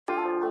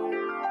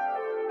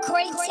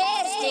Merced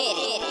did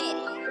it.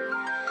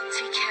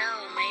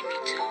 Made me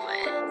do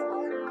it.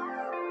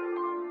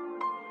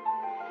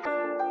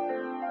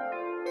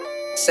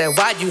 Said,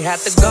 why'd you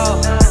have to go?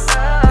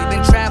 We've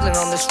been traveling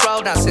on this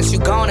road now since you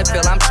gone. It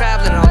feel I'm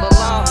traveling all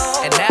alone,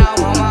 and now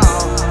I'm on my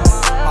own.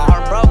 My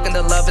heart broken,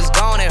 the love is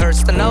gone. It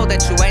hurts to know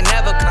that you ain't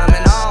never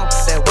coming home.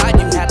 Said, why'd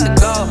you have to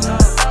go?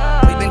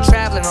 We've been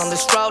traveling on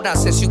this road now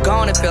since you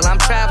gone. It feel I'm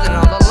traveling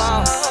all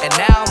alone, and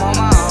now I'm on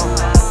my own.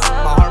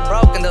 My heart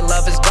broken, the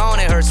love is gone.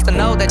 It hurts to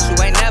know that you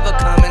ain't never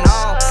coming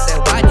home. Said,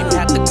 why'd you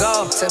have to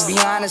go? To be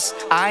honest,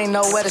 I ain't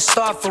know where to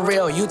start for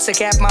real. You took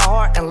half my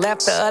heart and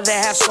left the other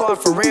half scarred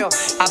for real.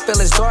 I feel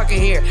it's darker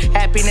here,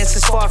 happiness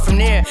is far from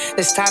near.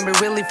 This time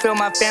it really feel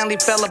my family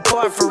fell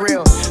apart for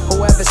real.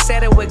 Whoever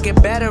said it would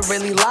get better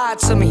really lied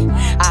to me.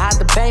 I hide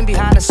the pain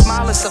behind a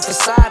smile, it's a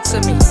facade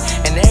to me.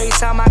 And every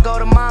time I go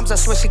to mom's, I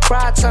swear she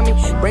cried to me.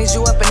 Brings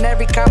you up in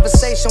every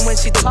conversation when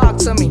she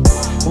talked to me.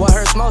 What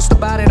hurts most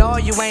about it all,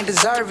 you ain't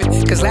deserve it.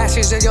 Cause last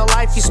years of your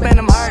life you spent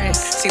them hurting.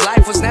 See,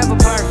 life was never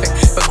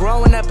perfect, but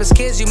growing up as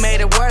kids you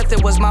made it worth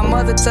it. Was my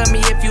mother tell me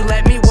if you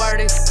let me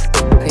word it.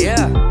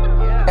 Yeah,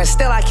 and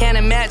still I can't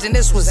imagine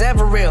this was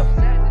ever real.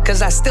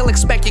 Cause I still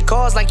expect your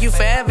calls like you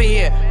forever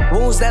here.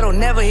 Wounds that'll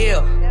never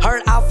heal,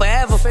 hurt I'll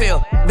forever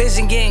feel.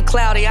 Vision getting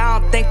cloudy, I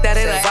don't think that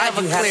it'll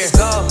ever clear.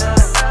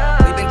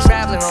 We've been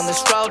traveling on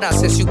this road now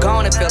since you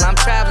gone. It feel I'm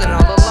traveling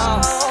all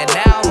alone, and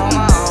now I'm on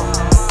my own.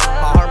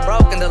 My heart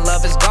broken, the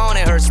love is gone.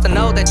 It hurts to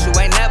know that you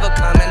ain't never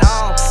coming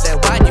home. Said,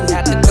 why'd you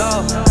have to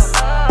go?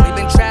 We've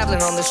been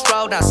traveling on this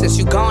road now since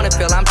you gone. It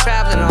feel I'm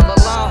traveling all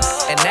alone,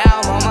 and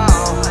now I'm on my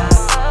own.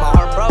 My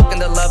heart broken,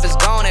 the love is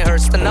gone. It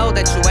hurts to know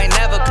that you ain't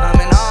never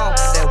coming home.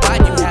 Said,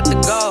 why'd you have to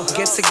go?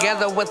 Get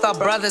together with our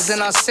brothers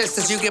and our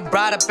sisters. You get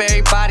brought up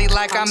everybody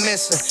like I'm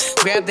missing.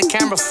 Grab the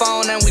camera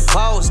phone and we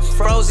pose.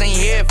 Frozen, you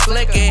hear it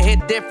flicker. It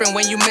hit different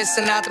when you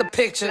missing out the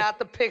picture.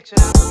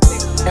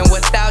 And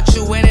without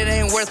you in it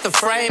ain't worth the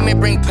frame. It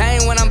bring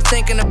pain when I'm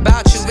thinking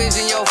about you,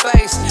 vision your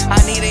face. I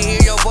need to hear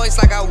your voice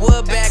like I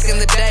would back in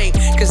the day.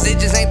 Cause it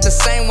just ain't the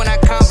same when I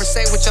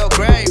conversate with your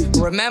grave.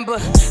 Remember,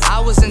 I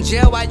was in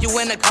jail while you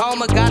in a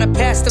coma. Got a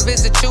pass to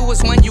visit you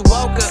was when you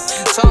woke up.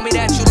 Told me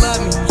that you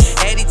love me.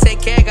 Eddie, take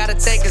care, gotta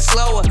take it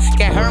slower.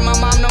 Can't hurt my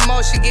mom no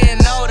more, she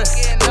getting older.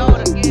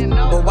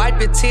 But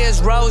wipe your tears,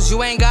 Rose,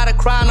 you ain't gotta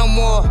cry no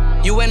more.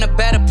 You in a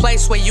better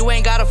place where you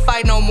ain't gotta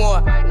fight no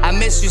more. I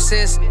miss you,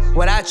 sis.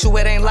 Without you,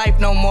 it ain't life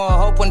no more.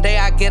 Hope one day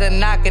I get a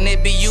knock and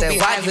it be you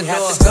behind the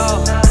door.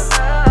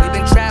 We've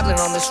been traveling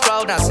on this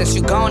road now since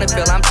you gone. It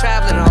feel I'm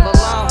traveling all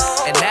alone,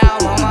 and now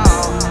I'm on my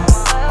own.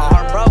 My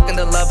heart broken,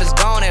 the love is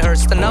gone. It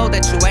hurts to know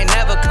that you ain't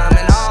never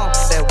coming home.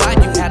 Said,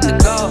 why'd you have to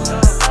go?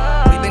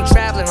 We've been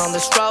traveling on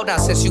this road now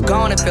since you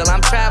gone. It feel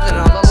I'm traveling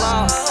all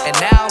alone, and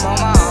now I'm on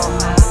my own.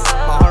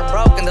 My heart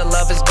broken, the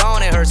love is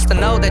gone. It hurts to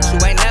know that you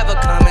ain't never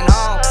coming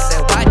home.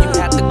 Said, why'd you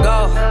have to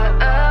go?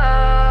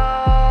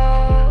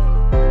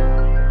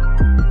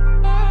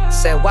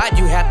 Said, why'd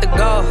you have to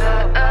go?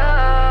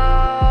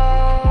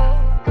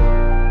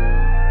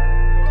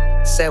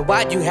 Said,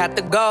 why'd you have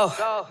to go?